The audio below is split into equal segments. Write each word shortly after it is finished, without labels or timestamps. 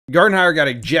Gardenhire got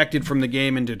ejected from the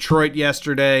game in Detroit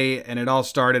yesterday, and it all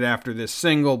started after this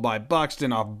single by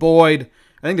Buxton off Boyd.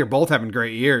 I think they're both having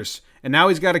great years. And now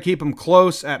he's got to keep him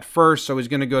close at first, so he's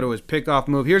going to go to his pickoff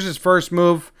move. Here's his first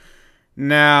move.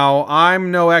 Now, I'm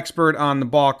no expert on the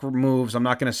balk moves. I'm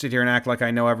not going to sit here and act like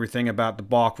I know everything about the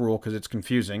balk rule because it's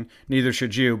confusing. Neither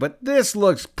should you. But this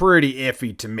looks pretty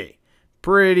iffy to me.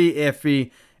 Pretty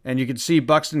iffy. And you can see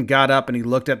Buxton got up and he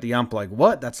looked at the ump like,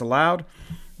 what? That's allowed?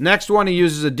 Next one, he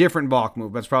uses a different balk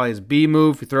move. That's probably his B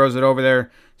move. He throws it over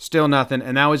there. Still nothing.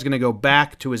 And now he's going to go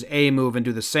back to his A move and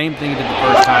do the same thing he did the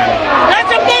first time.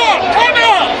 That's a balk! Come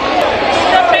on!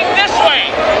 Stepping this way.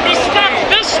 He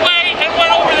stepped this way and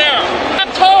went over there.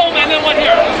 Stepped home and then went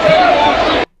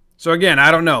here. So again, I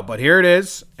don't know, but here it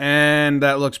is. And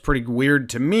that looks pretty weird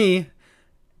to me.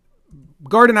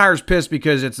 Gardenhire's pissed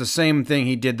because it's the same thing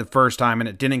he did the first time and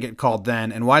it didn't get called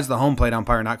then. And why is the home plate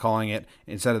umpire not calling it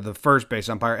instead of the first base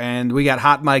umpire? And we got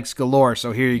hot mics galore,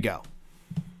 so here you go.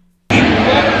 Every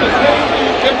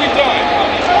time.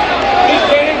 The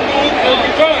same move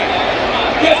every time.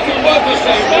 Yes, it was the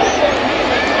same move.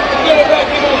 Forget about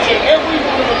the motion. Every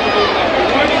one of them was doing that.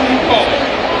 Why didn't he call it?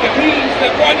 If he didn't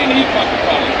step, why didn't he fucking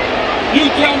call it? You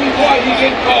tell me why he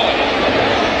didn't call it.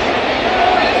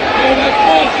 No, that's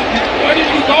bullshit. Why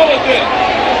didn't he call it then?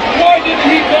 Why didn't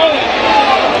he call it?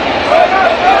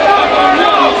 On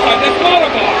your side, that's not a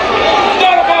balk. It's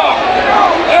not a balk.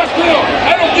 Ask him.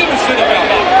 I don't give a shit about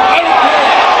that. I don't care.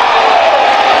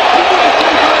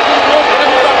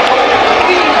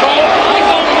 He didn't call it. He's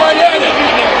looking right at it.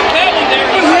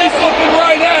 But he's looking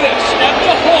right at it. Step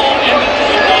to home and then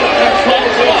going down to that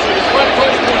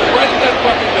Right at that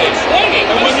fucking base.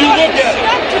 And when you look at it,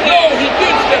 no, he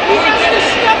did step.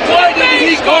 Why didn't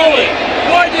he call it?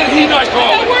 Why did he not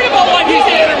call it? I'm worried about what he He's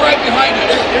did. standing right behind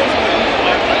it.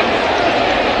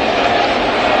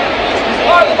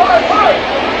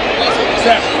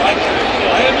 Exactly.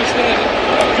 I understand it.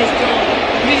 I'm just telling you.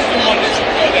 He's the one that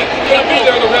should call that. He's going to be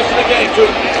there the rest of the game, too.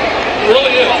 He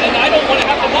really is. And I don't want to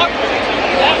have to walk for it.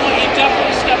 That one, he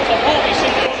definitely stepped to home. He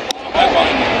should go. I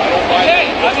mind. I don't mind. Okay.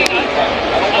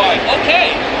 I don't mind. Okay.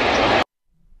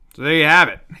 So there you have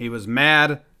it. He was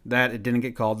mad that it didn't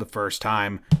get called the first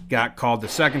time. Got called the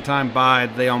second time by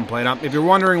the home plate ump. If you're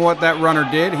wondering what that runner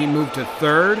did, he moved to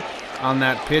third on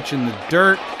that pitch in the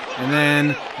dirt. And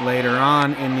then later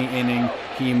on in the inning,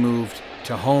 he moved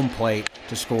to home plate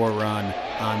to score a run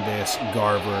on this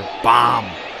Garver bomb.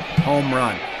 Home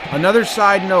run. Another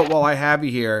side note while I have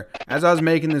you here, as I was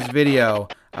making this video,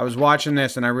 I was watching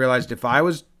this and I realized if I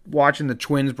was watching the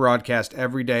Twins broadcast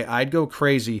every day, I'd go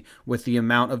crazy with the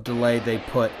amount of delay they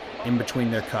put in between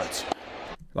their cuts.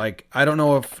 Like, I don't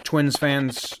know if Twins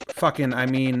fans Twins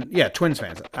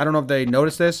fans. I don't know if they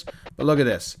notice this, but look at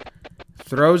this.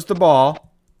 Throws the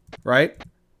ball, right?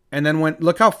 And then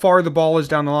look how far the ball is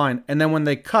down the line. And then when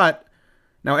they cut,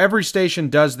 now every station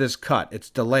does this cut. It's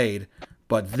delayed,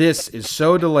 but this is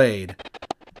so delayed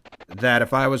that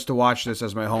if I was to watch this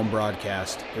as my home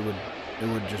broadcast, it would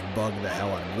just bug the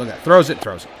hell out of me. Look at that. Throws it.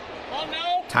 Oh,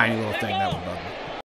 no. Tiny little thing that would bug me.